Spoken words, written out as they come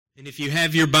And if you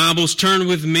have your Bibles, turn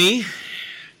with me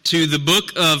to the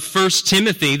book of 1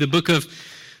 Timothy. The book of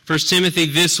 1 Timothy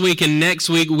this week and next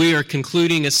week, we are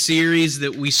concluding a series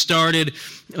that we started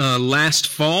last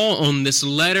fall on this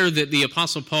letter that the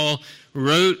Apostle Paul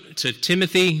wrote to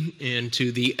Timothy and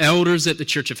to the elders at the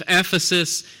church of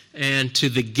Ephesus and to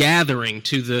the gathering,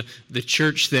 to the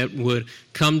church that would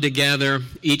come together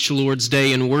each Lord's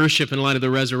Day in worship in light of the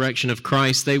resurrection of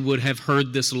Christ. They would have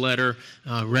heard this letter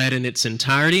read in its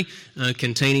entirety,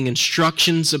 containing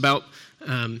instructions about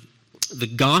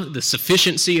the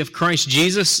sufficiency of Christ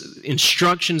Jesus,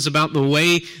 instructions about the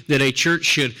way that a church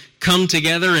should come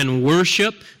together and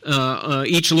worship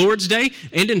each Lord's Day,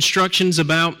 and instructions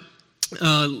about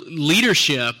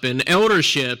leadership and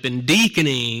eldership and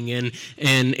deaconing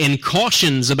and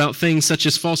cautions about things such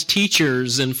as false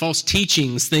teachers and false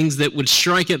teachings, things that would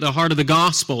strike at the heart of the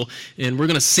gospel. And we're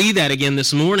going to see that again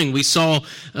this morning. We saw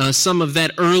some of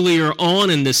that earlier on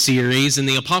in this series, and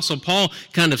the Apostle Paul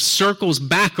kind of circles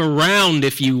back around,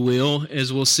 if you will,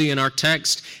 as we'll see in our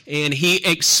text, and he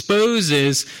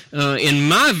exposes, in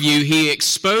my view, he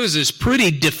exposes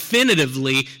pretty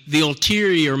definitively the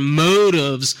ulterior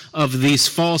motives of these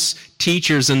false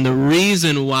teachers and the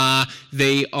reason why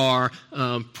they are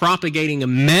propagating a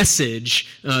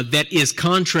message that is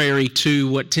contrary to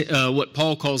what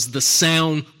Paul calls the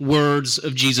sound words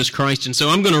of Jesus Christ. And so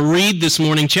I'm going to read this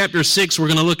morning, chapter 6. We're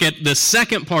going to look at the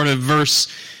second part of verse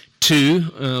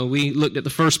 2. We looked at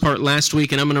the first part last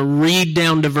week, and I'm going to read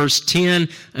down to verse 10,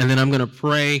 and then I'm going to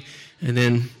pray, and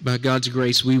then by God's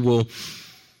grace we will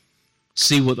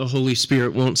see what the Holy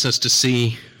Spirit wants us to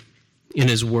see in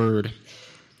His Word.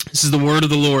 This is the word of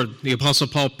the Lord. The Apostle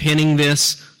Paul penning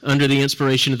this under the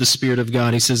inspiration of the Spirit of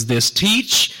God. He says this: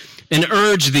 "Teach and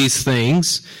urge these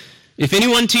things. If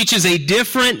anyone teaches a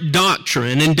different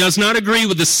doctrine and does not agree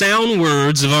with the sound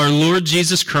words of our Lord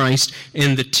Jesus Christ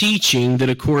and the teaching that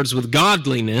accords with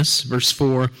godliness," verse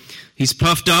 4, "he's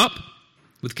puffed up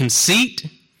with conceit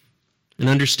and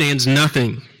understands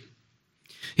nothing.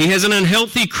 He has an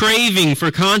unhealthy craving for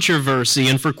controversy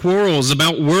and for quarrels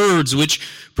about words which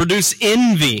produce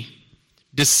envy,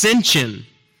 dissension,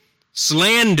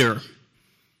 slander,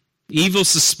 evil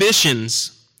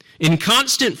suspicions, in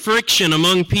constant friction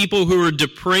among people who are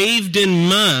depraved in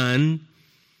mind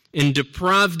and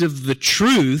deprived of the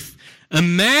truth,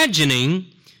 imagining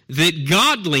that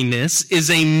godliness is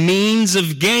a means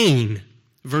of gain."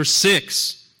 Verse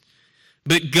 6.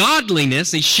 "But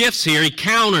godliness," he shifts here, he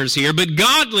counters here, "but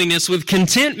godliness with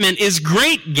contentment is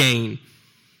great gain.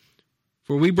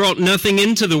 For we brought nothing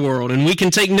into the world, and we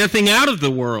can take nothing out of the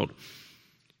world.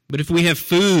 But if we have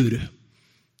food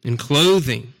and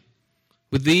clothing,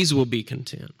 with these we'll be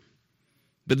content.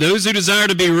 But those who desire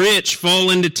to be rich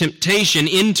fall into temptation,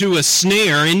 into a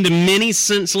snare, into many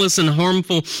senseless and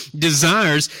harmful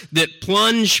desires that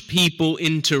plunge people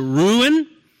into ruin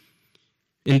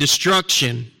and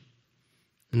destruction."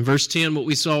 In verse 10, what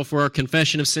we saw for our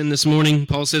confession of sin this morning,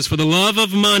 Paul says, "For the love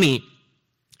of money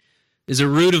is a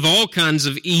root of all kinds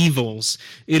of evils.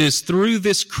 It is through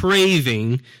this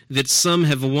craving that some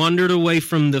have wandered away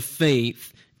from the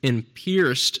faith and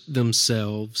pierced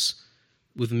themselves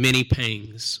with many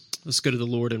pangs." Let's go to the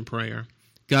Lord in prayer.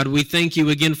 God, we thank you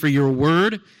again for your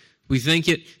word. We thank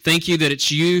you that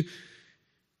it's you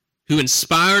who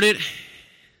inspired it,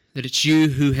 that it's you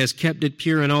who has kept it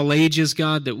pure in all ages,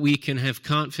 God, that we can have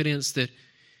confidence that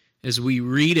as we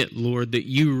read it, Lord, that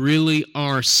you really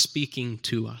are speaking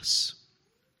to us.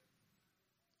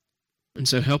 And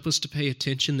so help us to pay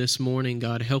attention this morning,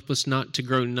 God. Help us not to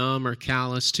grow numb or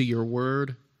callous to your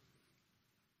word.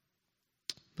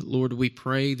 But Lord, we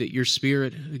pray that your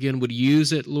Spirit, again, would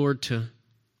use it, Lord, to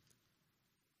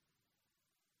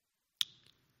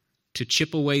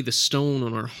chip away the stone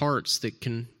on our hearts that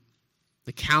can,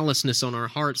 the callousness on our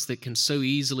hearts that can so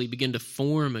easily begin to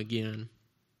form again.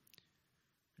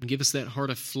 And give us that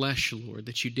heart of flesh, Lord,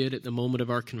 that you did at the moment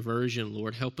of our conversion,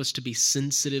 Lord. Help us to be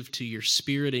sensitive to your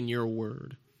Spirit and your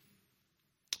word.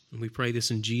 And we pray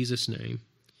this in Jesus' name.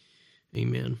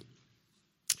 Amen.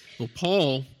 Well,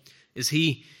 Paul, as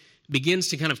he begins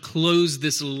to kind of close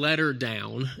this letter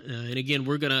down, and again,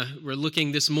 we're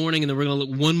looking this morning, and then we're going to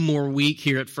look one more week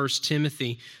here at 1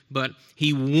 Timothy, but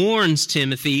he warns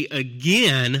Timothy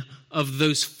again of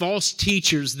those false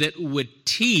teachers that would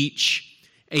teach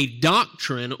a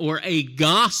doctrine or a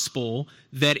gospel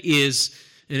that is,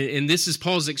 and this is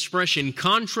Paul's expression,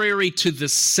 contrary to the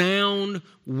sound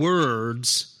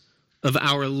words of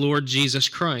our Lord Jesus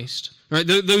Christ. Right?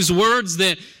 Those words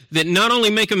that not only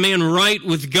make a man right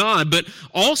with God, but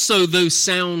also those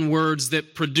sound words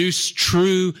that produce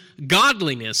true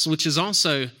godliness, which is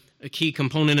also a key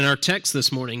component in our text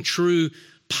this morning, true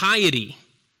piety.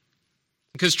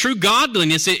 Because true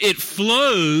godliness, it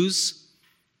flows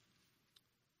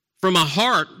from a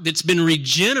heart that's been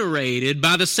regenerated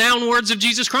by the sound words of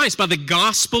Jesus Christ, by the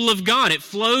gospel of God. It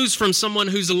flows from someone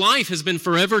whose life has been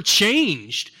forever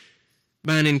changed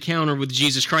by an encounter with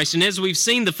Jesus Christ. And as we've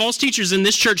seen, the false teachers in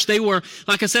this church, they were,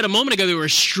 like I said a moment ago, they were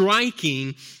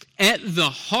striking at the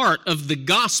heart of the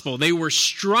gospel. They were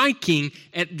striking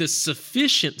at the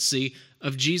sufficiency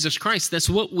of Jesus Christ.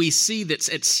 That's what we see that's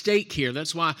at stake here.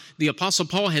 That's why the Apostle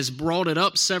Paul has brought it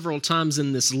up several times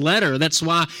in this letter. That's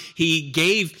why he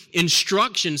gave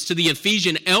instructions to the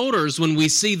Ephesian elders when we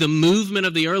see the movement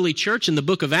of the early church in the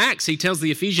book of Acts. He tells the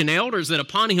Ephesian elders that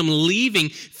upon him leaving,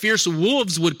 fierce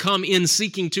wolves would come in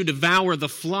seeking to devour the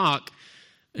flock.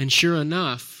 And sure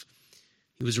enough,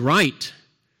 he was right.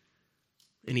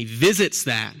 And he visits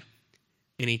that.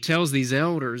 And he tells these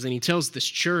elders and he tells this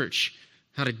church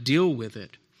how to deal with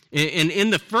it. And in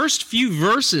the first few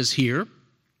verses here,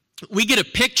 we get a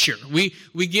picture. We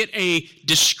get a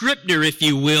descriptor, if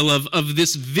you will, of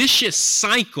this vicious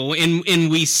cycle. And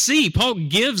we see, Paul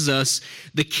gives us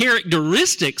the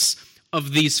characteristics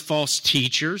of these false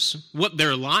teachers, what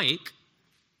they're like.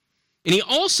 And he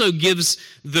also gives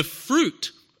the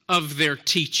fruit of their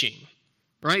teaching,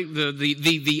 right?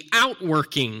 The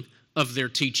outworking of their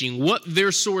teaching, what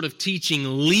their sort of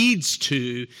teaching leads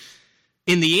to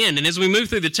in the end. And as we move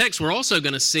through the text, we're also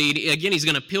going to see, again, he's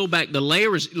going to peel back the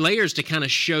layers to kind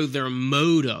of show their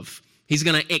motive. He's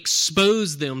going to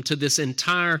expose them to this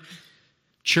entire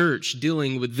church,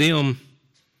 dealing with them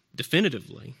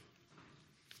definitively.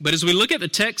 But as we look at the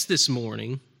text this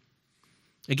morning,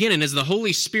 again, and as the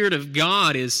Holy Spirit of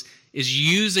God is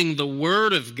using the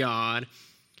Word of God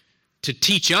to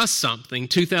teach us something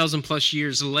 2,000 plus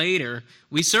years later,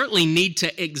 we certainly need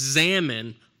to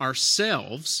examine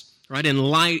ourselves, right, in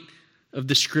light of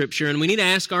the Scripture. And we need to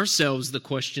ask ourselves the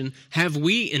question, have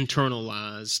we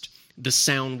internalized the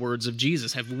sound words of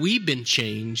Jesus? Have we been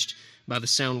changed by the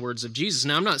sound words of Jesus?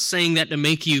 Now, I'm not saying that to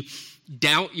make you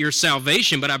doubt your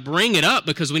salvation, but I bring it up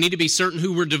because we need to be certain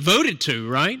who we're devoted to,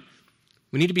 right?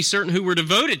 We need to be certain who we're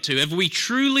devoted to. Have we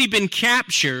truly been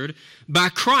captured by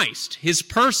Christ, His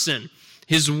person,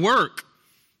 His work,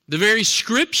 the very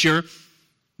Scripture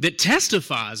that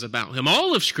testifies about Him?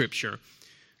 All of Scripture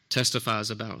testifies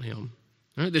about Him.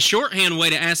 All right, the shorthand way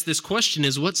to ask this question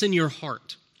is, what's in your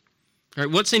heart? All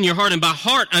right, what's in your heart? And by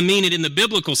heart, I mean it in the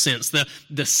biblical sense,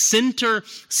 the center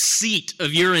seat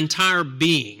of your entire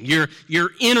being, your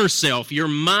inner self, your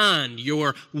mind,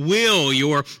 your will,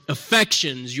 your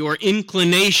affections, your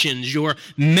inclinations, your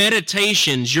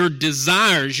meditations, your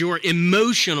desires, your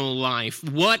emotional life.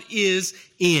 What is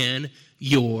in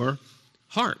your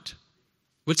heart?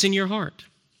 What's in your heart?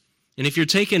 And if you're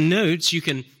taking notes, you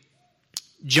can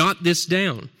jot this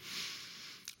down.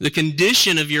 The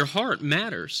condition of your heart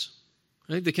matters.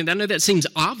 Right? I know that seems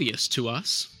obvious to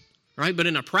us, right? But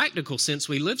in a practical sense,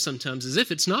 we live sometimes as if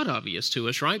it's not obvious to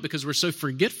us, right? Because we're so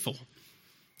forgetful.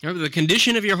 Right? The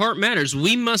condition of your heart matters.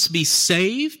 We must be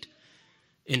saved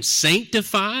and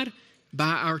sanctified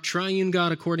by our triune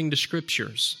God according to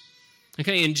Scriptures.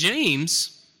 Okay, and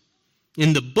James,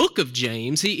 in the book of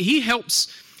James, he helps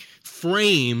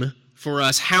frame for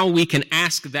us how we can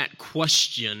ask that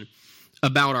question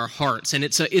about our hearts. And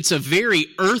it's a very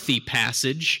earthy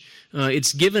passage.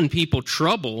 It's given people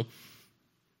trouble.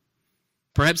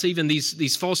 Perhaps even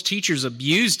these false teachers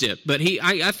abused it. But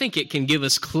I think it can give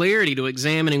us clarity to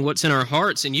examining what's in our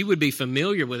hearts. And you would be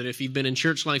familiar with it if you've been in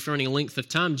church life for any length of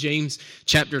time. James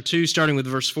chapter 2, starting with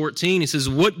verse 14, he says,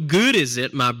 "What good is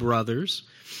it, my brothers,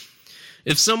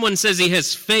 if someone says he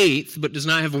has faith but does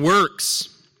not have works?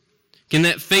 Can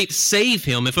that faith save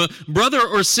him? If a brother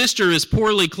or sister is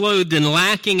poorly clothed and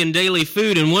lacking in daily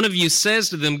food, and one of you says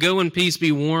to them, 'Go in peace,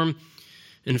 be warm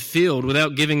and filled,'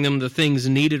 without giving them the things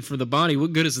needed for the body,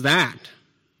 what good is that?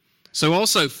 So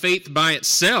also faith by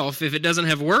itself, if it doesn't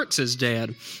have works, is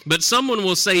dead. But someone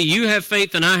will say, 'You have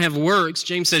faith and I have works.'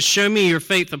 James says, 'Show me your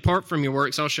faith apart from your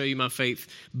works. I'll show you my faith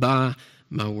by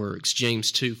my works.'"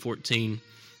 James 2, 14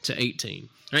 to 18.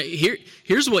 All right,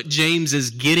 here's what James is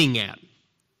getting at.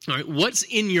 All right, what's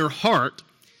in your heart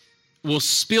will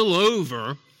spill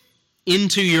over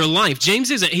into your life. James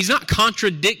he's not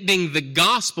contradicting the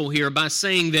gospel here by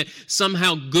saying that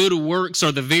somehow good works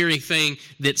are the very thing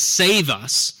that save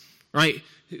us, right?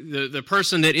 The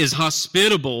person that is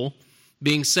hospitable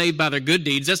being saved by their good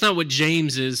deeds, that's not what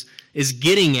James is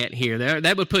getting at here.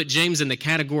 That would put James in the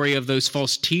category of those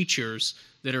false teachers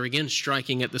that are again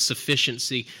striking at the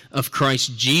sufficiency of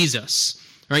Christ Jesus.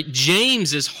 Right?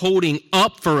 James is holding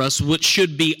up for us what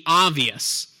should be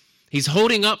obvious. He's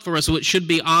holding up for us what should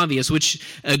be obvious, which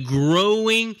a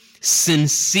growing,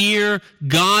 sincere,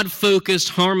 God-focused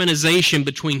harmonization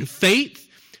between faith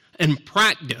and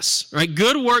practice. Right?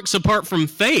 Good works apart from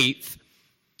faith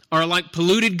are like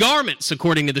polluted garments,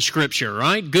 according to the Scripture,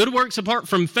 right? Good works apart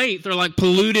from faith are like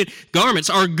polluted garments.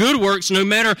 Our good works, no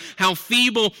matter how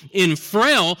feeble and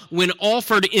frail, when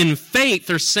offered in faith,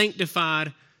 are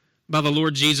sanctified by the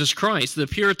Lord Jesus Christ. The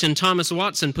Puritan Thomas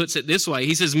Watson puts it this way.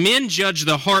 He says, men judge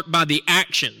the heart by the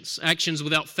actions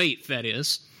without faith, that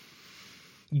is.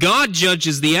 God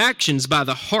judges the actions by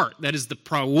the heart, that is the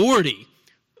priority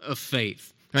of faith.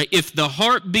 Right? If the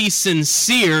heart be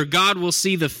sincere, God will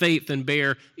see the faith and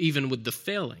bear even with the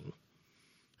failing.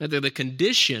 The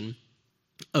condition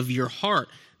of your heart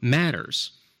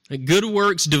matters. Good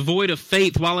works devoid of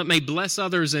faith, while it may bless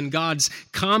others in God's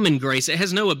common grace, it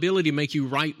has no ability to make you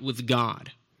right with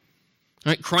God.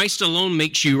 Right? Christ alone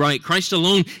makes you right. Christ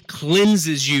alone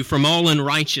cleanses you from all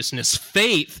unrighteousness.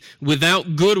 Faith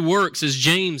without good works, as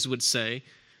James would say,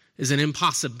 is an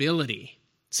impossibility.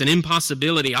 It's an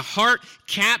impossibility. A heart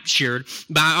captured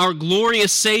by our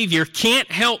glorious Savior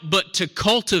can't help but to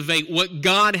cultivate what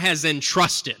God has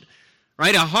entrusted.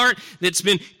 Right? A heart that's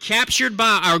been captured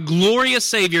by our glorious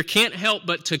Savior can't help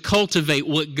but to cultivate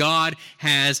what God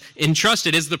has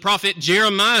entrusted. As the prophet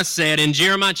Jeremiah said in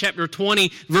Jeremiah chapter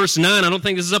 20, verse 9, I don't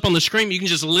think this is up on the screen, you can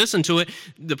just listen to it.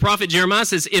 The prophet Jeremiah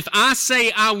says, if I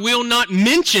say I will not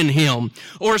mention him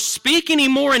or speak any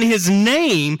more in his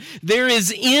name, there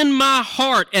is in my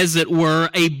heart, as it were,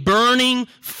 a burning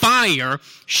fire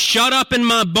shut up in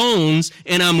my bones,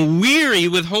 and I'm weary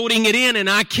with holding it in, and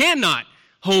I cannot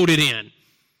hold it in.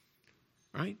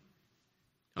 Right?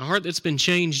 A heart that's been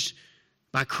changed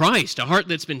by Christ, a heart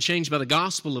that's been changed by the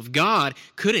gospel of God,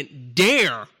 couldn't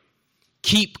dare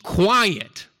keep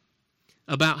quiet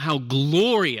about how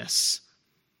glorious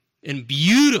and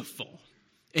beautiful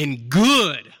and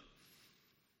good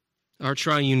our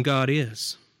triune God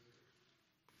is.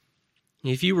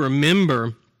 If you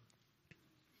remember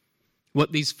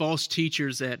what these false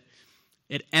teachers at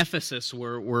Ephesus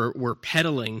were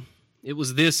peddling, it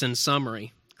was this in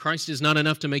summary. Christ is not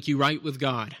enough to make you right with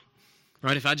God.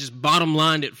 Right? If I just bottom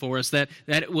lined it for us,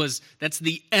 that's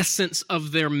the essence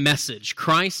of their message.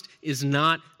 Christ is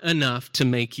not enough to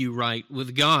make you right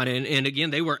with God. And again,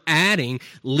 they were adding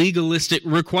legalistic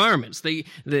requirements. They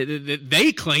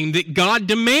claimed that God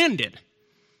demanded.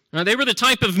 Now, they were the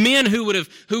type of men who would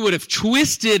have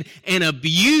twisted and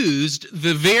abused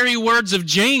the very words of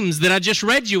James that I just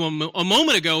read you a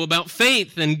moment ago about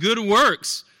faith and good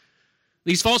works.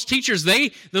 These false teachers,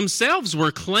 they themselves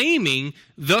were claiming,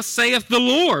 thus saith the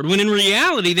Lord, when in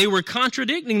reality they were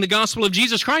contradicting the gospel of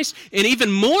Jesus Christ. And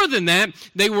even more than that,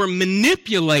 they were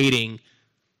manipulating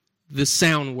the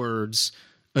sound words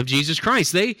of Jesus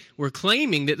Christ. They were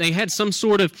claiming that they had some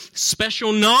sort of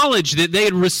special knowledge that they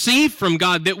had received from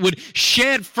God that would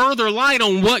shed further light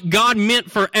on what God meant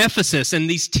for Ephesus. And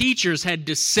these teachers had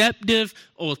deceptive,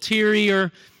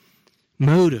 ulterior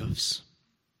motives.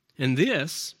 And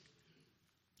this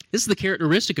is the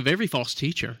characteristic of every false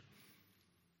teacher.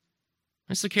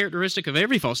 That's the characteristic of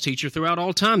every false teacher throughout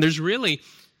all time. There's really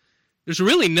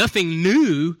nothing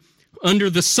new under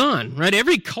the sun, right?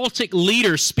 Every cultic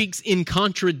leader speaks in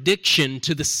contradiction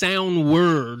to the sound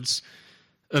words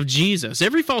of Jesus.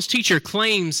 Every false teacher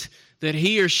claims that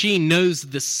he or she knows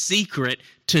the secret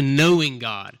to knowing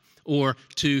God, or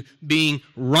to being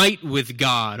right with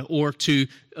God, or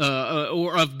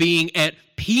of being at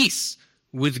peace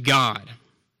with God.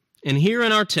 And here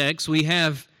in our text, we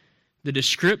have the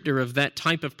descriptor of that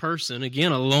type of person,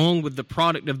 again, along with the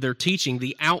product of their teaching,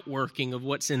 the outworking of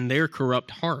what's in their corrupt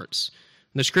hearts.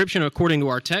 The description, according to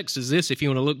our text, is this. If you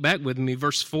want to look back with me,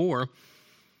 verse 4,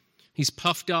 he's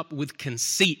puffed up with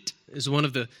conceit, is one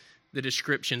of the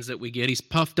descriptions that we get. He's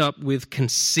puffed up with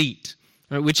conceit,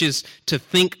 right, which is to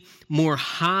think more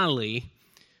highly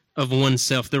of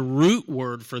oneself. The root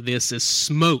word for this is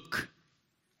smoke.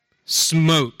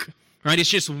 Smoke. Right?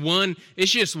 It's just one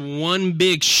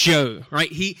big show.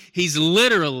 Right? He's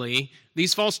literally,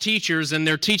 these false teachers and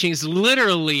their teaching is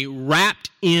literally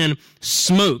wrapped in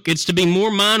smoke. It's to be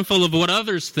more mindful of what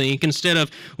others think instead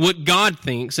of what God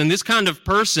thinks. And this kind of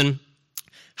person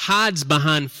hides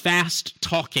behind fast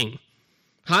talking.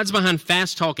 Hides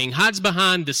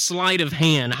behind the sleight of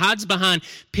hand, hides behind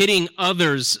pitting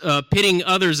others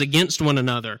against one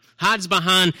another, hides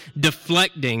behind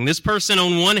deflecting. This person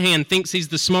on one hand thinks he's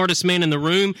the smartest man in the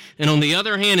room, and on the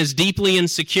other hand is deeply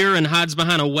insecure and hides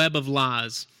behind a web of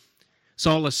lies. It's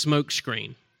all a smoke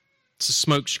screen. It's a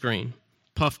smoke screen,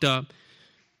 puffed up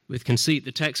with conceit.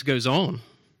 The text goes on. It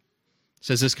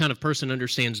says this kind of person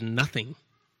understands nothing.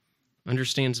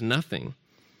 understands nothing.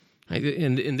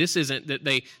 And this isn't that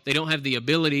they don't have the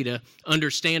ability to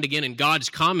understand, again, in God's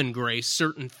common grace,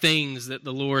 certain things that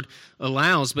the Lord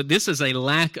allows, but this is a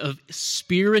lack of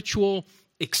spiritual,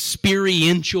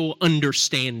 experiential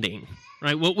understanding.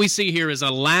 Right? What we see here is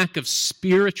a lack of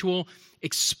spiritual,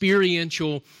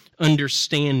 experiential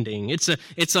understanding. It's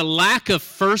a lack of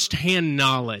firsthand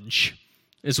knowledge,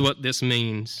 is what this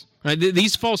means. Right?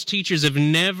 These false teachers have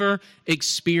never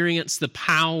experienced the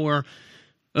power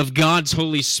of God's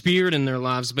Holy Spirit in their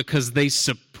lives because they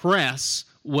suppress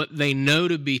what they know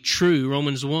to be true,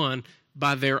 Romans 1,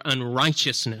 by their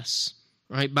unrighteousness,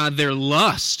 right? By their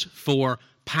lust for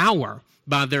power,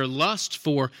 by their lust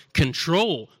for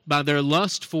control, by their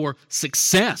lust for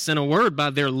success. In a word, by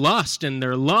their lust and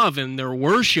their love and their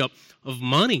worship of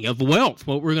money, of wealth,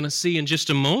 what we're going to see in just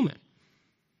a moment.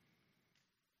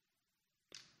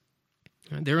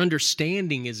 Their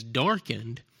understanding is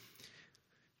darkened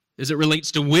as it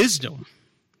relates to wisdom,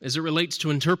 as it relates to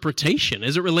interpretation,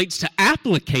 as it relates to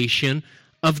application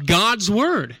of God's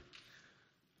Word.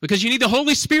 Because you need the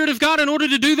Holy Spirit of God in order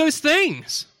to do those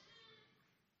things.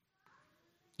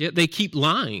 Yet they keep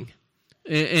lying,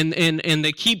 and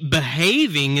they keep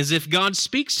behaving as if God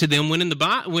speaks to them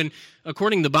when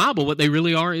according to the Bible, what they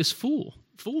really are is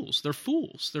fools. They're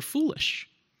fools. They're foolish.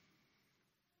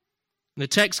 The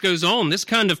text goes on, this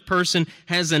kind of person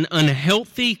has an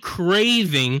unhealthy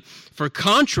craving for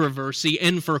controversy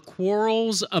and for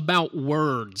quarrels about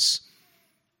words.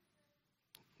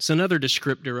 It's another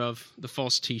descriptor of the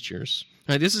false teachers.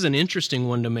 Now, this is an interesting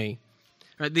one to me.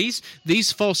 Right,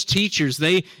 these false teachers,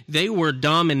 they were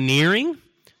domineering,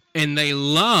 and they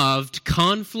loved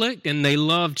conflict, and they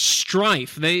loved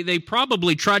strife. They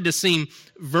probably tried to seem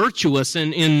virtuous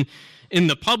in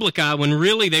the public eye when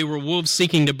really they were wolves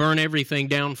seeking to burn everything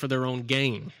down for their own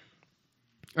gain.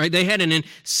 Right? They had an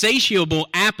insatiable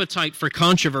appetite for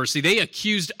controversy. They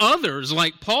accused others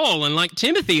like Paul and like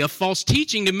Timothy of false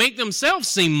teaching to make themselves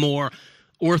seem more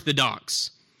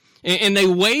orthodox. And they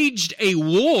waged a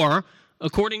war,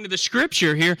 according to the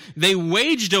Scripture here, they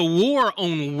waged a war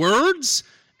on words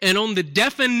and on the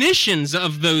definitions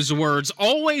of those words,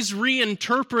 always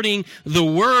reinterpreting the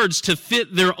words to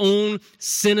fit their own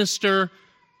sinister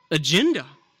agenda.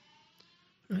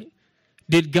 Right?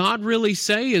 Did God really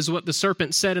say, is what the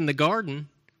serpent said in the garden,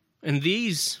 and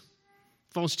these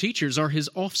false teachers are his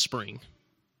offspring?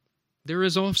 They're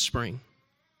his offspring.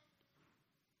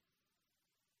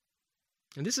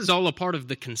 And this is all a part of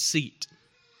the conceit.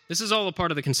 This is all a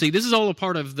part of the conceit. This is all a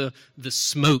part of the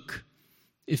smoke,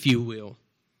 if you will.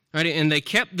 Right? And they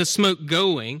kept the smoke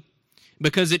going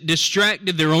because it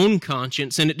distracted their own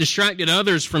conscience and it distracted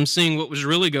others from seeing what was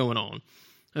really going on.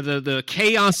 The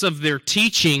chaos of their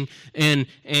teaching and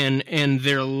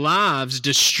their lives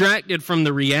distracted from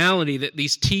the reality that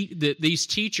these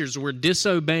teachers were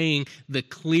disobeying the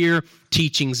clear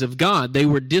teachings of God. They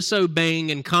were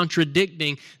disobeying and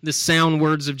contradicting the sound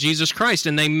words of Jesus Christ.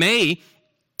 And they may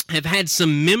have had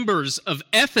some members of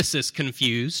Ephesus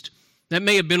confused. That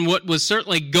may have been what was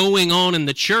certainly going on in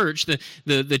the church.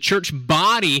 The church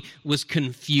body was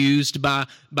confused by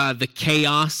the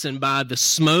chaos and by the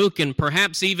smoke, and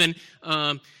perhaps even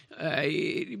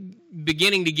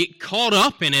beginning to get caught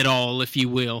up in it all, if you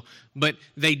will. But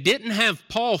they didn't have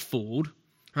Paul fooled,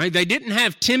 right? They didn't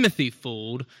have Timothy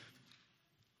fooled.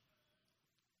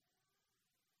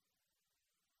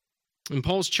 And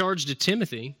Paul's charge to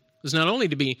Timothy was not only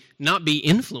to not be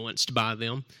influenced by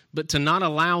them, but to not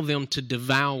allow them to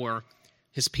devour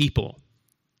his people,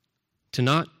 to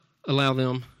not allow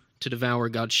them to devour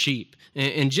God's sheep.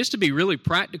 And just to be really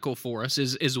practical for us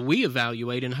as we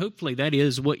evaluate, and hopefully that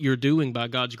is what you're doing by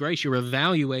God's grace, you're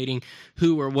evaluating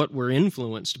who or what we're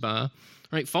influenced by.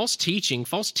 Right? False teaching,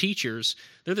 false teachers,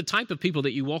 they're the type of people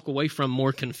that you walk away from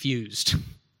more confused.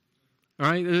 All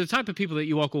right? They're the type of people that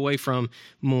you walk away from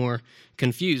more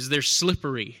confused. They're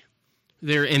slippery.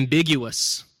 They're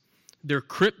ambiguous. They're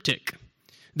cryptic.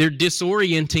 They're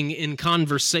disorienting in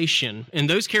conversation. And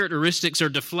those characteristics are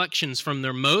deflections from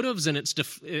their motives, and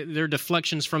they're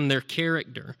deflections from their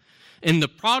character. And the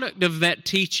product of that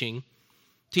teaching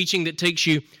that takes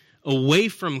you away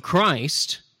from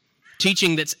Christ,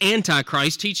 teaching that's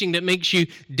anti-Christ, teaching that makes you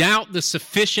doubt the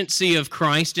sufficiency of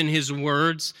Christ and his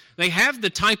words, they have the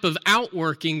type of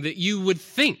outworking that you would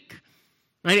think.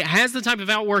 Right? It has the type of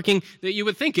outworking that you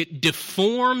would think. It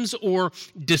deforms or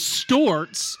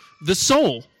distorts the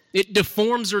soul. It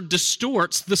deforms or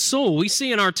distorts the soul. We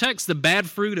see in our text the bad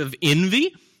fruit of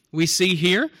envy, we see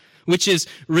here, which is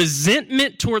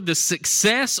resentment toward the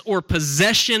success or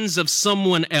possessions of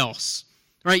someone else.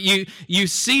 Right? You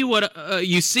see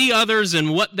you see others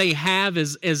and what they have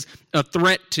as a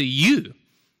threat to you.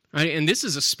 Right? And this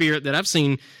is a spirit that I've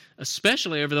seen,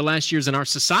 especially over the last years in our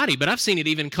society, but I've seen it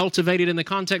even cultivated in the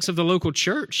context of the local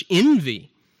church.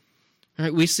 Envy.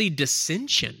 Right? We see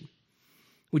dissension,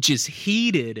 which is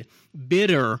heated,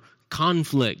 bitter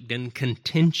conflict and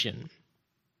contention.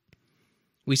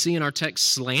 We see in our text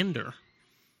slander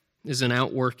is an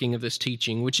outworking of this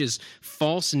teaching, which is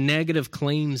false negative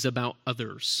claims about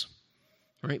others.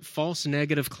 Right? False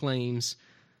negative claims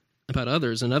about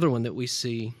others. Another one that we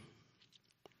see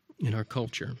in our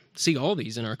culture. See all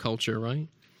these in our culture, right?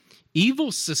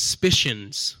 Evil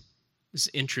suspicions is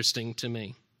interesting to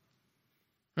me.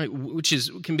 Right? Which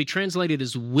can be translated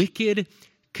as wicked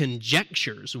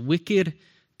conjectures. Wicked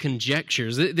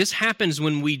conjectures. This happens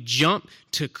when we jump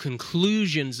to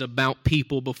conclusions about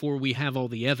people before we have all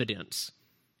the evidence.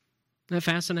 Isn't that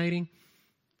fascinating?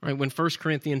 Right? When 1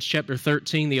 Corinthians chapter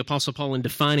 13, the Apostle Paul, in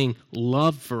defining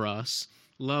love for us,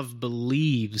 love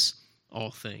believes all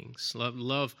things.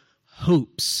 Love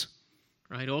hopes.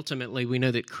 Right? Ultimately, we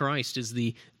know that Christ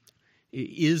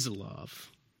is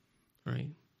love. Right?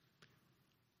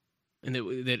 And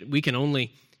that we can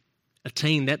only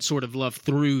attain that sort of love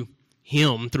through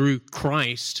Him, through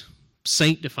Christ,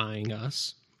 sanctifying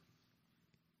us.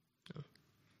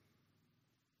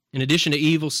 In addition to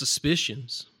evil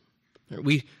suspicions,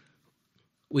 we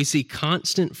see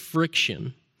constant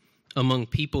friction among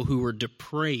people who are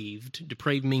depraved.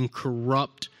 Depraved mean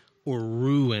corrupt or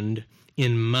ruined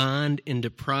in mind and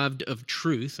deprived of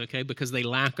truth, okay, because they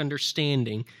lack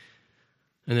understanding.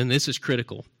 And then this is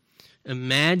critical.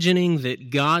 Imagining that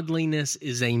godliness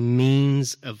is a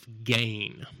means of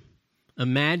gain.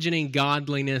 Imagining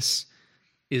godliness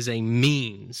is a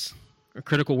means. A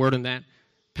critical word in that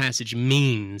passage,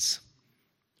 means,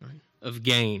 right, of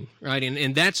gain. Right?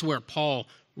 And that's where Paul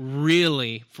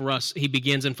really, for us, he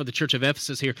begins, and for the church of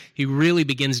Ephesus here, he really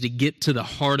begins to get to the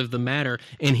heart of the matter,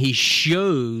 and he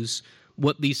shows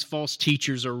what these false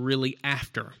teachers are really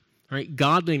after. Right?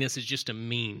 Godliness is just a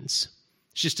means.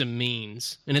 It's just a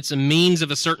means. And it's a means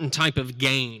of a certain type of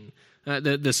gain.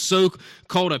 The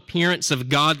so-called appearance of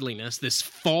godliness, this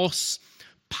false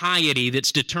piety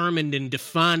that's determined and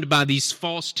defined by these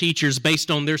false teachers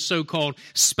based on their so-called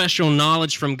special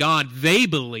knowledge from God, they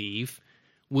believe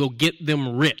will get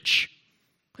them rich.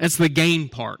 That's the gain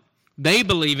part. They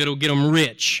believe it'll get them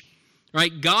rich.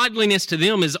 Right? Godliness to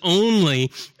them is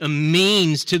only a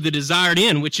means to the desired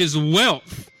end, which is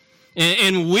wealth.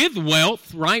 And with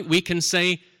wealth, right, we can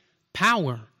say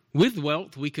power. With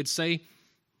wealth, we could say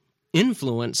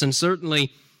influence, and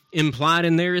certainly implied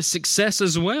in there is success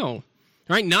as well.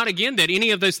 Right? Not again that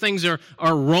any of those things are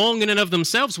wrong in and of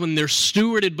themselves when they're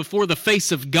stewarded before the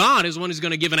face of God as one who's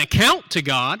going to give an account to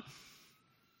God.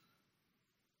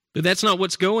 But that's not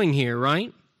what's going here,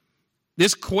 right?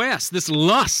 This quest, this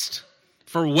lust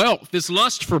for wealth, this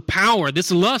lust for power,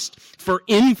 this lust for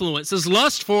influence, this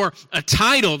lust for a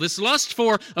title, this lust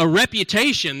for a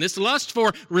reputation, this lust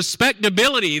for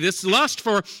respectability, this lust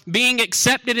for being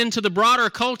accepted into the broader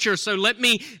culture. So let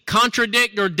me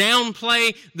contradict or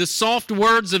downplay the soft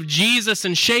words of Jesus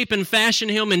and shape and fashion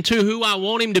Him into who I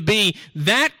want Him to be.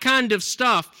 That kind of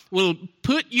stuff will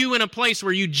put you in a place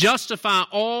where you justify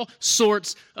all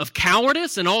sorts of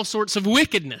cowardice and all sorts of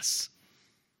wickedness.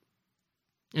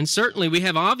 And certainly we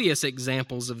have obvious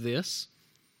examples of this,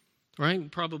 right?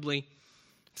 Probably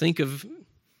think of,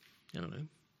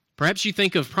 perhaps you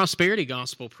think of prosperity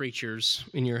gospel preachers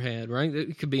in your head, right?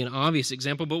 It could be an obvious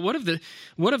example, but what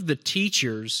of the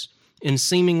teachers in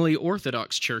seemingly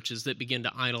orthodox churches that begin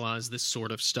to idolize this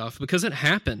sort of stuff? Because it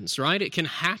happens, right? It can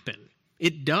happen.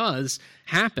 It does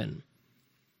happen,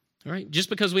 right? Just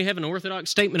because we have an orthodox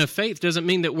statement of faith doesn't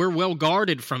mean that we're well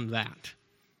guarded from that.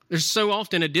 There's so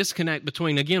often a disconnect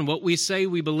between, again, what we say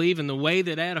we believe and the way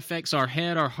that affects our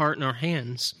head, our heart, and our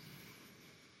hands.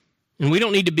 And we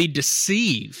don't need to be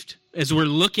deceived as we're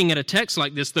looking at a text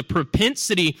like this. The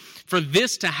propensity for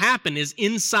this to happen is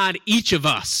inside each of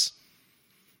us.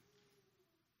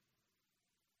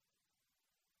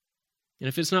 And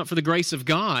if it's not for the grace of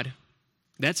God,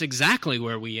 that's exactly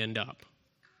where we end up,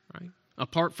 right?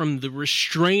 Apart from the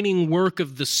restraining work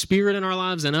of the Spirit in our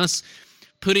lives and us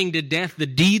putting to death the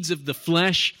deeds of the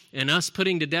flesh and us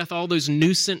putting to death all those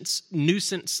nuisance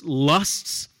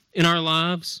lusts in our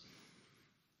lives.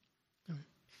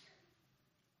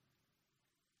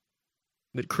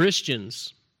 But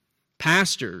Christians,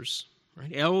 pastors,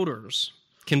 right, elders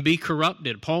can be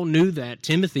corrupted. Paul knew that.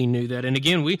 Timothy knew that. And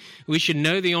again, we should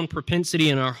know the own propensity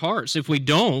in our hearts. If we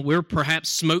don't, we're perhaps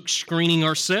smoke screening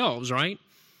ourselves, right?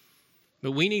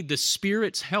 But we need the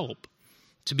Spirit's help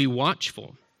to be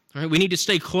watchful. All right, we need to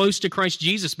stay close to Christ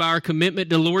Jesus by our commitment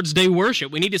to Lord's Day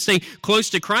worship. We need to stay close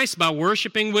to Christ by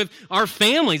worshiping with our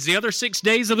families the other 6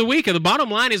 days of the week. And the bottom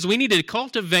line is we need to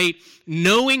cultivate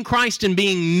knowing Christ and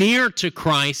being near to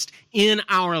Christ in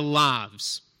our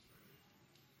lives.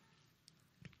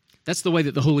 That's the way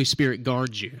that the Holy Spirit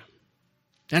guards you.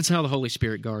 That's how the Holy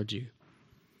Spirit guards you.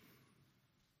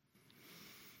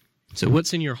 So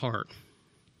what's in your heart?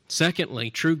 Secondly,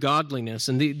 true godliness.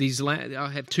 And I'll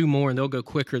have two more, and they'll go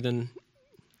quicker than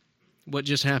what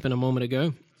just happened a moment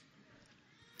ago.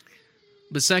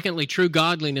 But secondly, true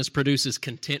godliness produces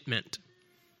contentment.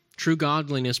 True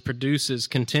godliness produces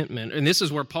contentment. And this is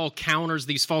where Paul counters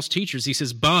these false teachers. He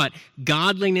says, but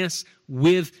godliness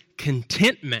with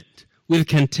contentment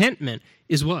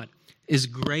is what? Is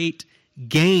great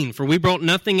gain. For we brought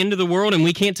nothing into the world, and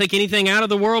we can't take anything out of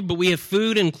the world, but we have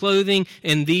food and clothing,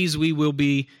 and these we will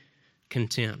be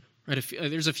content. Right?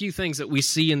 There's a few things that we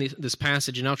see in this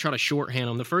passage, and I'll try to shorthand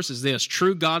them. The first is this: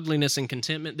 true godliness and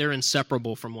contentment, they're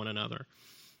inseparable from one another.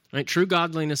 Right? True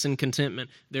godliness and contentment,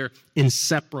 they're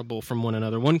inseparable from one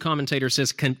another. One commentator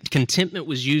says contentment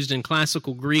was used in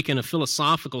classical Greek in a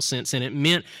philosophical sense, and it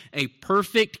meant a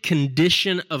perfect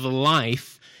condition of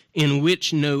life in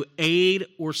which no aid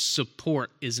or support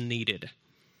is needed.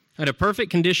 At a perfect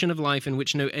condition of life in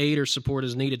which no aid or support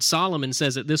is needed. Solomon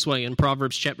says it this way in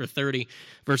Proverbs chapter 30,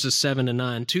 verses 7 to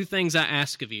 9. Two things I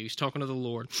ask of you. He's talking to the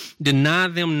Lord. Deny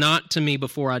them not to me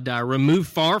before I die. Remove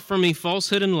far from me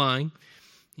falsehood and lying.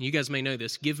 You guys may know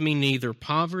this. Give me neither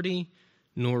poverty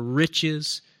nor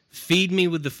riches. Feed me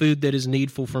with the food that is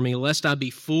needful for me, lest I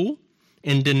be full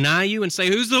and deny you and say,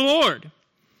 who's the Lord?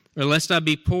 Or lest I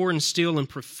be poor and steal and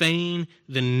profane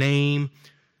the name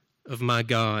of my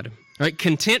God. Right?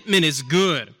 Contentment is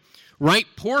good. Right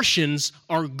portions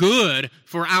are good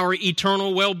for our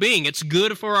eternal well-being. It's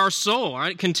good for our soul.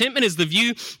 Right? Contentment is the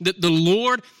view that the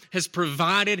Lord has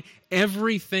provided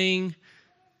everything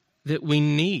that we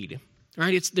need.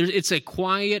 Right? It's a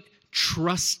quiet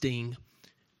trusting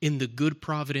in the good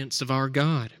providence of our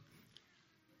God.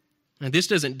 Now, this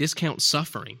doesn't discount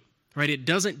suffering. Right? It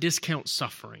doesn't discount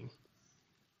suffering.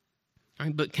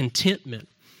 Right? But contentment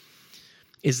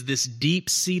is this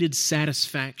deep-seated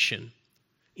satisfaction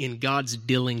in God's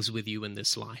dealings with you in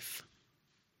this life.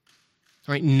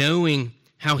 Right? Knowing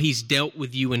how He's dealt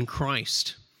with you in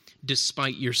Christ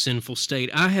despite your sinful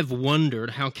state. I have wondered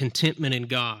how contentment in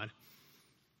God,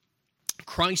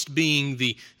 Christ being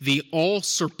the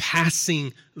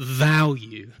all-surpassing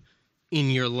value in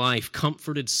your life,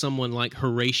 comforted someone like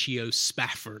Horatio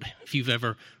Spafford, if you've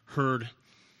ever heard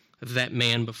of that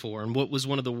man before, and what was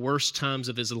one of the worst times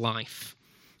of his life.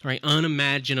 Right?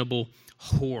 Unimaginable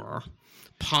horror,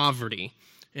 poverty.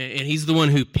 And he's the one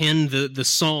who penned the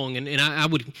song, and I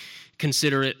would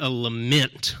consider it a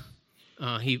lament.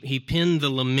 He penned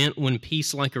the lament, When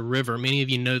Peace Like a River. Many of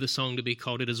you know the song to be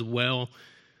called It Is Well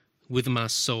With My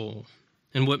Soul.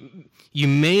 And what you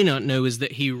may not know is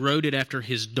that he wrote it after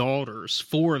his daughters,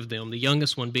 4 of them, the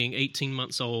youngest one being 18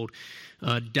 months old,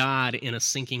 died in a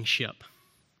sinking ship.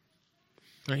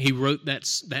 Right? He wrote that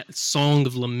song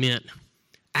of lament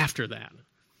after that.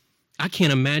 I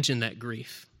can't imagine that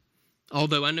grief.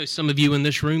 Although I know some of you in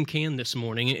this room can this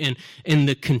morning. And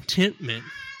the contentment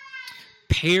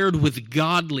paired with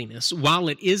godliness, while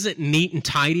it isn't neat and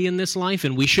tidy in this life,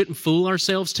 and we shouldn't fool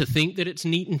ourselves to think that it's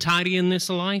neat and tidy in this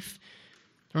life,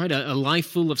 right? A life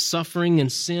full of suffering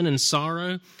and sin and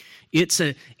sorrow, it's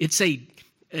a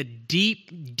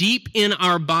deep in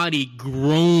our body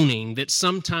groaning that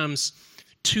sometimes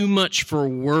too much for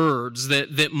words,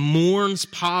 that mourns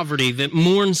poverty, that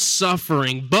mourns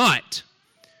suffering, but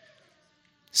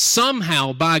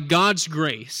somehow by God's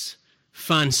grace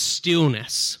finds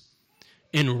stillness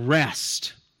and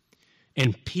rest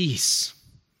and peace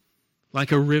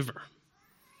like a river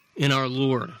in our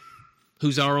Lord,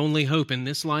 who's our only hope in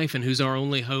this life and who's our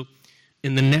only hope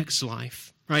in the next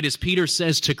life. Right? As Peter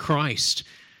says to Christ,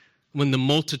 when the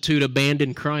multitude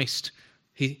abandoned Christ,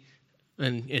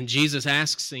 and Jesus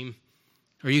asks him,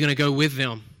 are you going to go with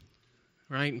them?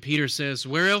 Right? And Peter says,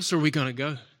 where else are we going to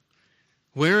go?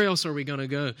 Where else are we going to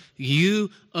go?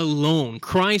 You alone,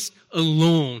 Christ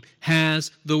alone, has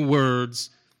the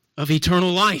words of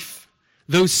eternal life.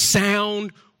 Those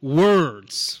sound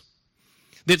words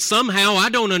that somehow, I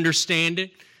don't understand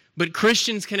it, but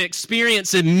Christians can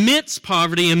experience immense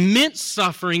poverty, immense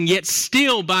suffering, yet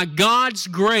still by God's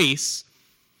grace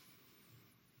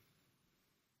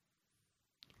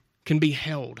can be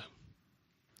held,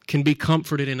 can be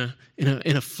comforted in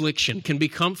affliction, can be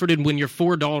comforted when your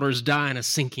 4 daughters die in a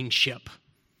sinking ship.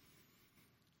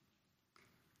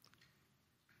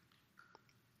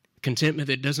 Contentment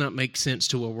that does not make sense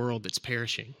to a world that's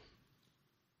perishing.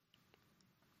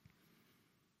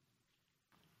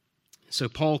 So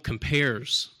Paul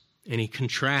compares and he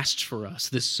contrasts for us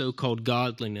this so-called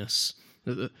godliness,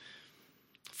 the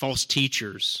false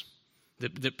teachers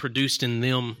that produced in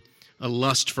them a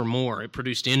lust for more. It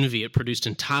produced envy, it produced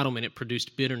entitlement, it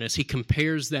produced bitterness. He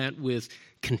compares that with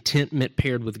contentment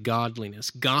paired with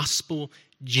godliness,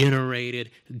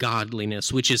 gospel-generated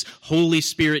godliness, which is Holy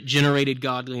Spirit-generated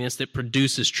godliness that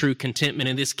produces true contentment.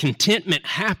 And this contentment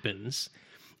happens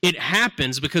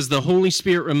because the Holy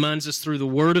Spirit reminds us through the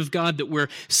Word of God that we're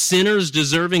sinners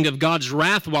deserving of God's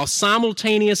wrath, while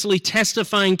simultaneously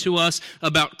testifying to us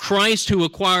about Christ, who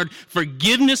acquired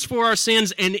forgiveness for our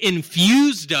sins and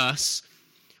infused us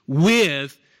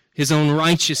with His own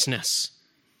righteousness.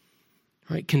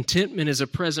 Right? Contentment is a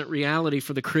present reality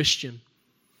for the Christian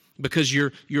because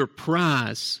your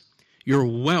prize, your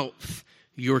wealth,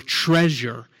 your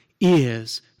treasure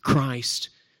is Christ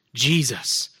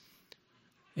Jesus.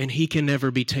 And He can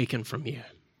never be taken from you.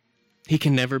 He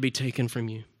can never be taken from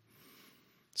you.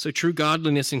 So true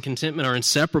godliness and contentment are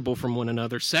inseparable from one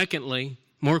another. Secondly,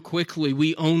 more quickly,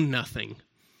 we own nothing.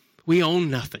 We own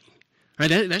nothing. Right?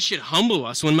 That should humble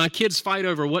us. When my kids fight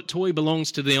over what toy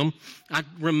belongs to them, I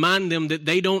remind them that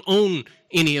they don't own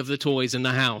any of the toys in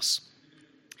the house.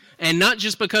 And not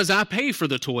just because I pay for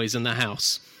the toys in the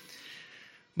house.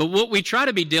 But what we try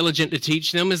to be diligent to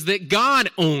teach them is that God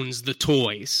owns the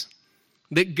toys.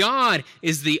 That God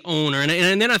is the owner.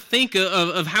 And then I think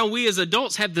of how we as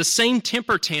adults have the same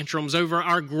temper tantrums over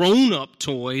our grown-up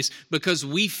toys because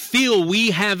we feel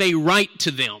we have a right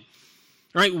to them.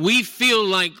 Right? We feel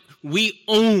like we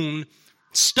own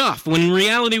stuff, when in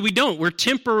reality we don't. We're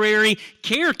temporary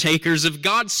caretakers of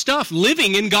God's stuff,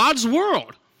 living in God's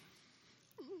world.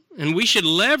 And we should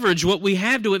leverage what we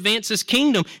have to advance His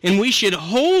kingdom. And we should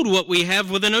hold what we have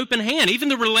with an open hand. Even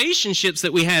the relationships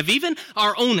that we have, even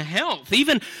our own health,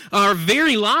 even our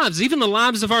very lives, even the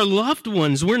lives of our loved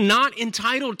ones. We're not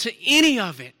entitled to any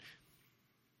of it.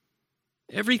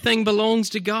 Everything belongs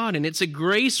to God. And it's a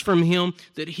grace from Him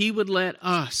that He would let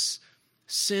us,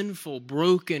 sinful,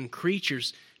 broken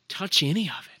creatures, touch any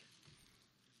of it.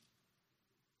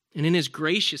 And in His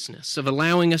graciousness of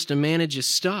allowing us to manage His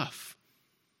stuff,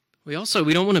 we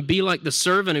don't want to be like the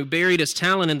servant who buried his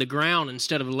talent in the ground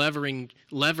instead of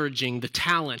leveraging the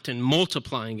talent and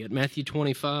multiplying it. Matthew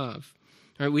 25.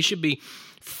 All right, we should be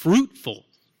fruitful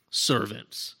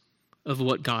servants of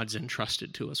what God's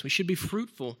entrusted to us. We should be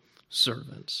fruitful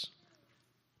servants.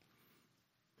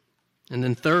 And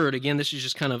then third, again, this is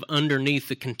just kind of underneath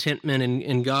the contentment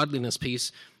and godliness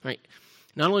piece, right?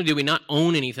 Not only do we not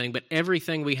own anything, but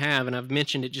everything we have, and I've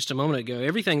mentioned it just a moment ago,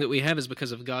 everything that we have is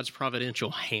because of God's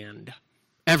providential hand.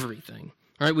 Everything.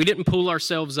 All right, we didn't pull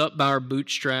ourselves up by our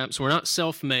bootstraps. We're not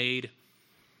self-made.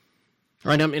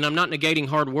 All right, and I'm not negating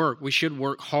hard work. We should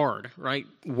work hard, right?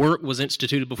 Work was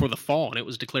instituted before the fall, and it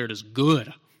was declared as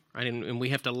good. Right? And we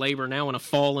have to labor now in a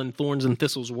fallen, thorns and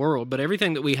thistles world. But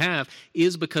everything that we have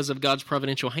is because of God's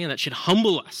providential hand. That should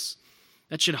humble us.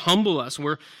 That should humble us.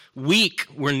 We're weak,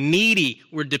 we're needy,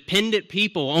 we're dependent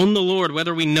people on the Lord,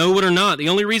 whether we know it or not. The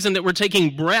only reason that we're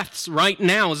taking breaths right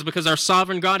now is because our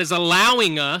sovereign God is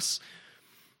allowing us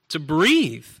to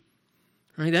breathe.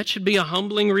 Right? That should be a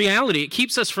humbling reality. It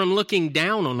keeps us from looking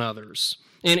down on others.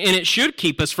 And it should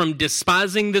keep us from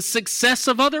despising the success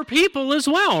of other people as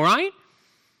well, right?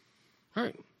 All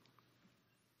right.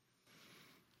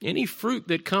 Any fruit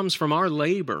that comes from our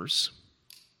labors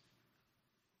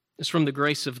is from the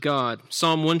grace of God.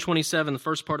 Psalm 127, the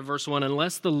first part of verse 1,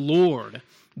 unless the Lord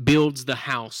builds the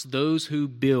house, those who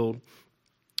build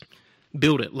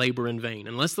it labor in vain.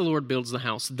 Unless the Lord builds the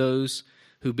house, those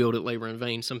who build it labor in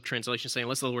vain. Some translations say,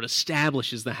 unless the Lord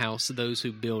establishes the house, those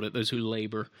who build it, those who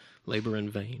labor in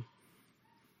vain.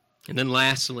 And then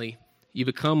lastly, you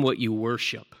become what you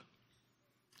worship.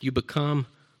 You become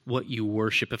what you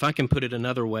worship. If I can put it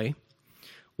another way,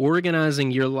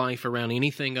 organizing your life around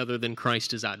anything other than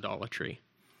Christ is idolatry.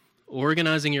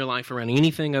 Organizing your life around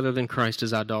anything other than Christ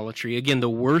is idolatry. Again, the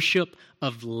worship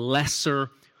of lesser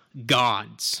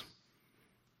gods.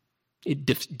 It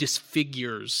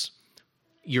disfigures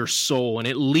your soul, and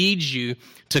it leads you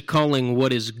to calling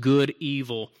what is good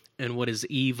evil and what is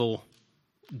evil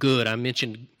good. I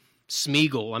mentioned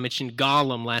Smeagol, I mentioned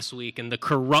Gollum last week, and the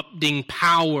corrupting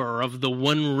power of the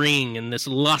One Ring and this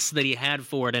lust that he had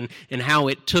for it, and how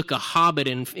it took a hobbit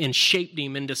and shaped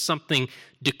him into something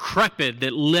decrepit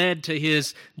that led to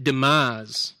his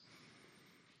demise.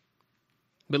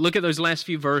 But look at those last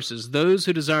few verses. Those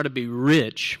who desire to be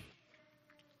rich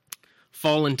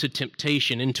fall into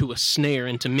temptation, into a snare,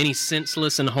 into many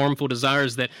senseless and harmful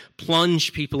desires that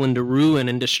plunge people into ruin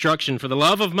and destruction. For the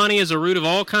love of money is a root of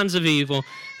all kinds of evil,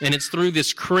 and it's through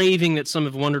this craving that some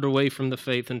have wandered away from the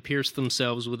faith and pierced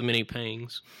themselves with many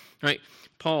pangs. All right,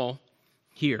 Paul,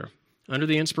 here, under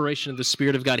the inspiration of the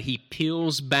Spirit of God, he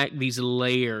peels back these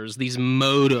layers, these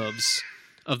motives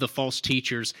of the false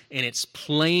teachers, and it's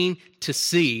plain to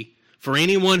see for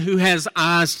anyone who has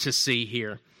eyes to see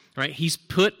here, right? He's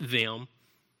put them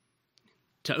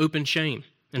to open shame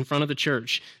in front of the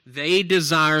church. They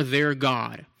desire their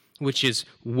God, which is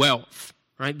wealth,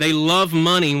 right? They love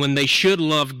money when they should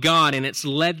love God, and it's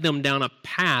led them down a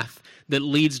path that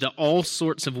leads to all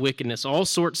sorts of wickedness, all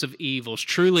sorts of evils,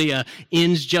 truly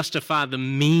ends justify the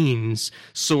means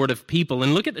sort of people.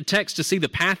 And look at the text to see the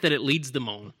path that it leads them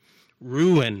on.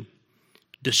 Ruin,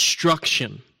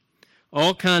 destruction,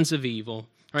 all kinds of evil,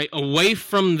 right? Away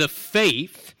from the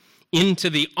faith into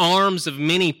the arms of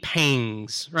many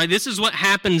pangs, right? This is what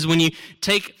happens when you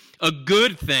take a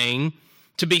good thing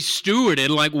to be stewarded,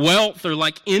 like wealth or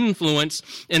like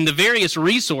influence and the various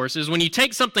resources. When you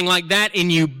take something like that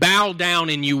and you bow down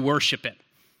and you worship it,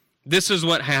 this is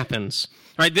what happens,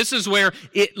 right? This is where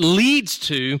it leads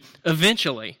to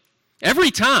eventually.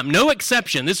 Every time, no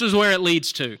exception, this is where it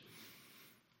leads to.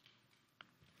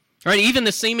 Right, even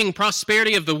the seeming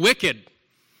prosperity of the wicked,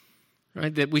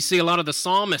 right, that we see a lot of the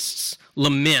psalmists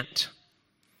lament.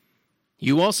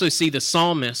 You also see the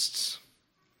psalmists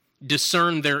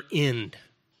discern their end,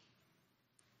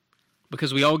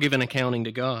 because we all give an accounting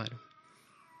to God.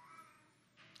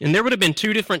 And there would have been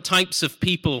two different types of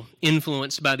people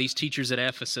influenced by these teachers at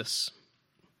Ephesus,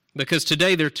 because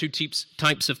today there are two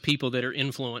types of people that are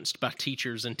influenced by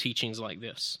teachers and teachings like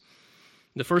this.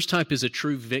 The first type is a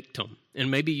true victim,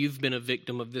 and maybe you've been a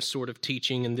victim of this sort of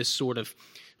teaching and this sort of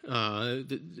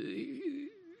the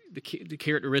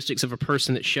characteristics of a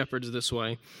person that shepherds this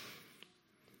way.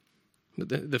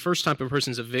 But the first type of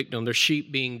person is a victim. They're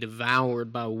sheep being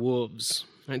devoured by wolves.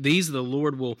 Right? These the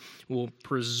Lord will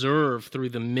preserve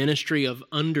through the ministry of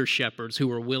under-shepherds who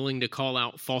are willing to call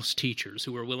out false teachers,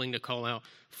 who are willing to call out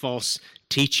false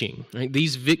teaching. Right?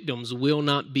 These victims will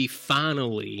not be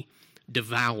finally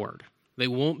devoured. They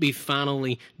won't be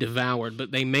finally devoured,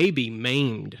 but they may be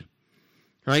maimed,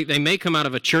 right? They may come out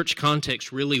of a church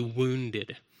context really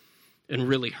wounded and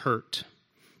really hurt.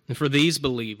 And for these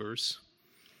believers,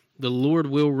 the Lord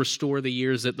will restore the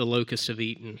years that the locusts have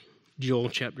eaten. Joel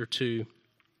chapter 2,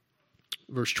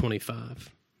 verse 25.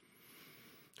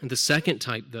 And the second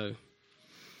type, though,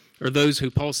 are those who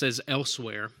Paul says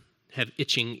elsewhere have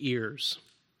itching ears.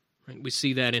 Right? We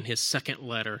see that in his second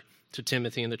letter to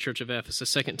Timothy in the church of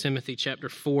Ephesus, 2 Timothy chapter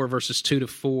 4, verses 2 to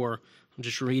 4. I'll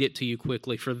just read it to you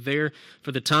quickly. For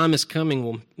the time is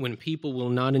coming when people will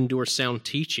not endure sound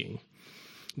teaching,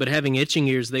 but having itching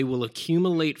ears, they will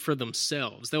accumulate for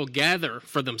themselves. They'll gather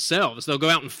for themselves. They'll go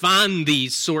out and find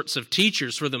these sorts of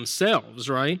teachers for themselves,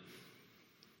 right?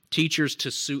 Teachers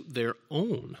to suit their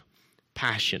own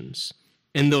passions.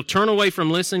 And they'll turn away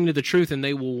from listening to the truth, and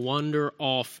they will wander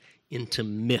off into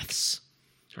myths,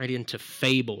 right, into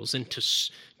fables, into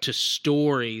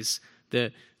stories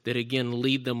that again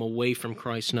lead them away from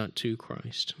Christ, not to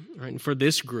Christ. Right? And for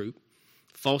this group,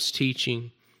 false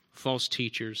teaching, false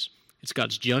teachers, it's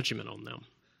God's judgment on them.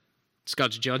 It's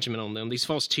God's judgment on them. These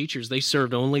false teachers, they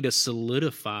served only to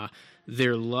solidify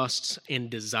their lusts and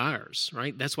desires,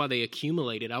 right? That's why they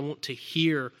accumulated. I want to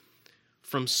hear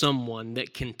from someone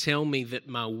that can tell me that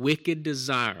my wicked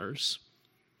desires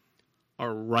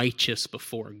are righteous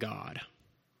before God.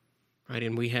 Right,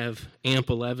 and we have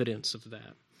ample evidence of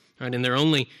that. Right, and they're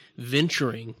only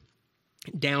venturing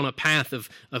down a path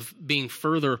of being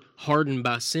further hardened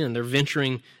by sin. They're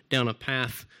venturing down a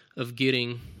path of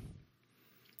getting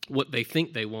what they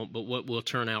think they want, but what will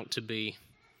turn out to be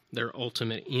their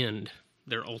ultimate end,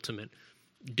 their ultimate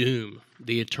doom,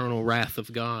 the eternal wrath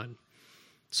of God.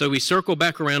 So we circle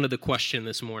back around to the question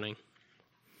this morning.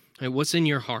 Right, what's in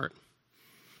your heart?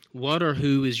 What or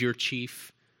who is your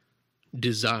chief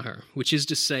desire? Which is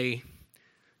to say,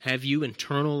 have you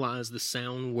internalized the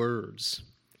sound words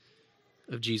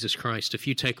of Jesus Christ? A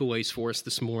few takeaways for us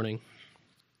this morning.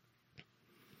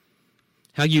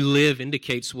 How you live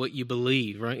indicates what you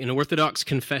believe, right? An orthodox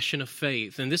confession of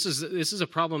faith, and this is a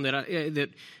problem that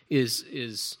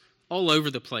is all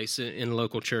over the place in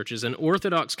local churches. An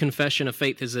orthodox confession of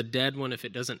faith is a dead one if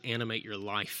it doesn't animate your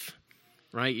life.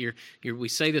 Right? We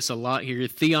say this a lot here. Your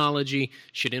theology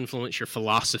should influence your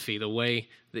philosophy, the way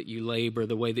that you labor,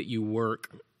 the way that you work.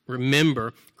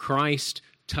 Remember, Christ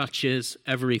touches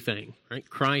everything. Right?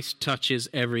 Christ touches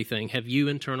everything. Have you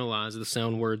internalized the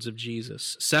sound words of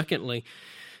Jesus? Secondly,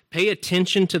 Pay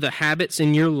attention to the habits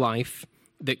in your life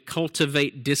that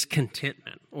cultivate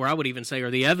discontentment, or I would even say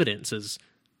are the evidences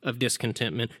of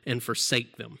discontentment, and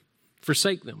forsake them.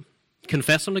 Forsake them.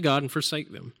 Confess them to God and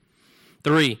forsake them.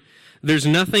 3, there's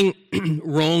nothing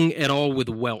wrong at all with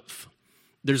wealth.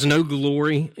 There's no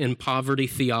glory in poverty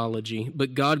theology,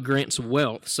 but God grants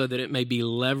wealth so that it may be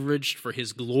leveraged for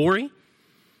His glory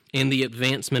and the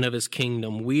advancement of His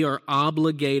kingdom. We are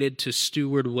obligated to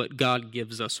steward what God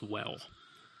gives us well.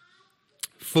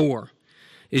 4,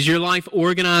 is your life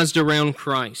organized around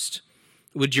Christ?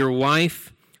 Would your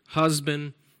wife,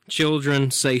 husband, children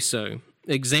say so?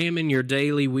 Examine your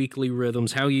daily, weekly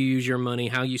rhythms, how you use your money,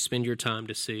 how you spend your time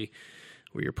to see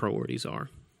where your priorities are.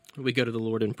 We go to the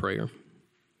Lord in prayer.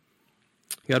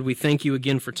 God, we thank you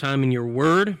again for time in your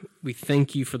word. We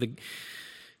thank you for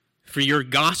your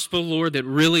gospel, Lord, that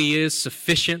really is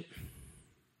sufficient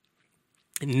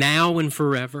now and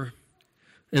forever.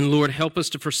 And Lord, help us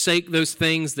to forsake those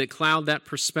things that cloud that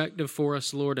perspective for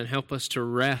us, Lord, and help us to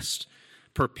rest,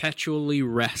 perpetually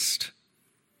rest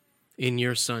in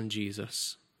your Son,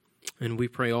 Jesus. And we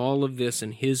pray all of this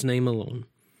in His name alone.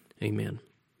 Amen.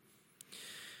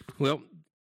 Well,